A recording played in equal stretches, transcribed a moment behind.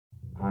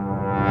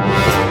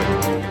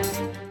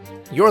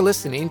You're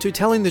listening to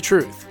Telling the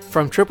Truth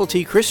from Triple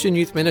T Christian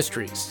Youth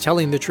Ministries,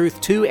 telling the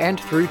truth to and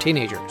through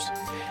teenagers.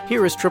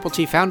 Here is Triple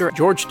T founder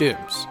George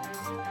Dooms.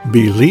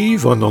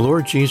 Believe on the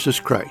Lord Jesus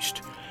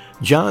Christ.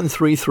 John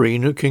 3:3,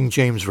 New King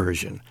James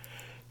Version.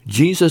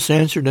 Jesus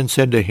answered and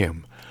said to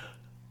him,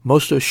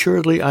 Most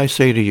assuredly I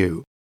say to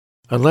you,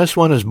 unless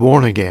one is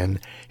born again,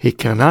 he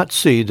cannot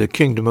see the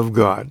kingdom of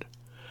God.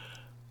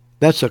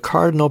 That's a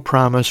cardinal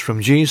promise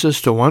from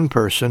Jesus to one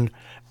person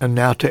and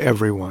now to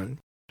everyone.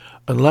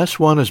 Unless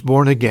one is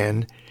born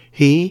again,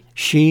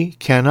 she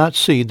cannot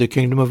see the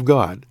kingdom of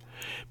God.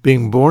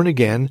 Being born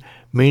again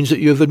means that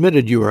you have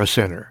admitted you are a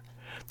sinner,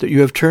 that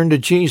you have turned to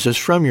Jesus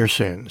from your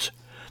sins,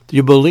 that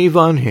you believe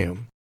on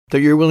him,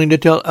 that you're willing to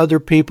tell other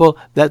people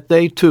that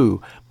they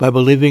too, by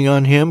believing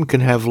on him,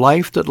 can have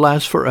life that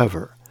lasts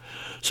forever.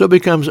 So it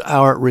becomes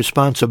our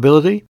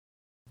responsibility,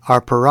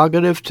 our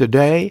prerogative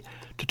today,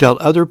 to tell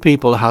other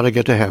people how to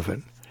get to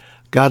heaven.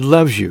 God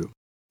loves you.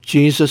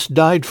 Jesus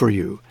died for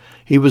you.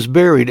 He was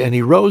buried, and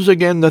he rose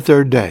again the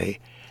third day,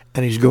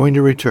 and he's going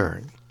to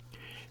return.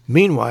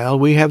 Meanwhile,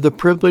 we have the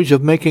privilege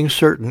of making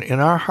certain in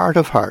our heart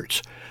of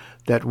hearts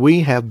that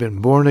we have been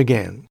born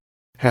again.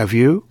 Have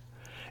you?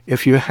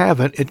 If you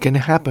haven't, it can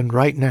happen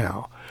right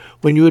now.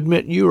 When you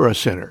admit you are a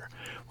sinner,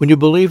 when you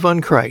believe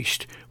on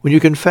Christ, when you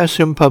confess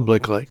him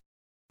publicly,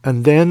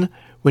 and then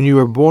when you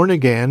are born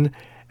again,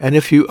 and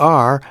if you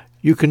are,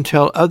 you can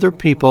tell other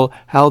people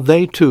how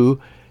they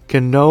too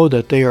can know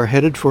that they are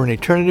headed for an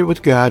eternity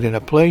with God in a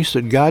place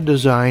that God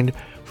designed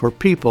for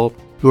people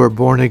who are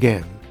born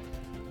again.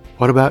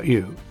 What about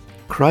you?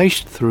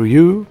 Christ through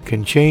you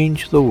can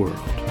change the world.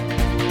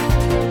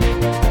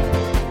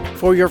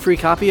 For your free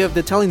copy of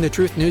the Telling the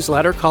Truth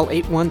newsletter, call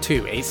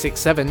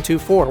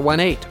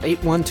 812-867-2418,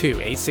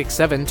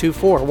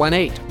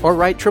 812-867-2418, or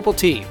write Triple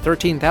T,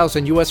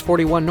 13,000 U.S.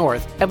 41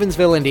 North,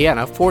 Evansville,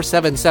 Indiana,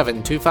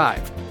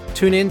 47725.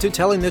 Tune in to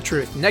Telling the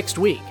Truth next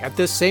week at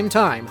this same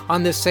time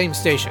on this same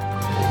station.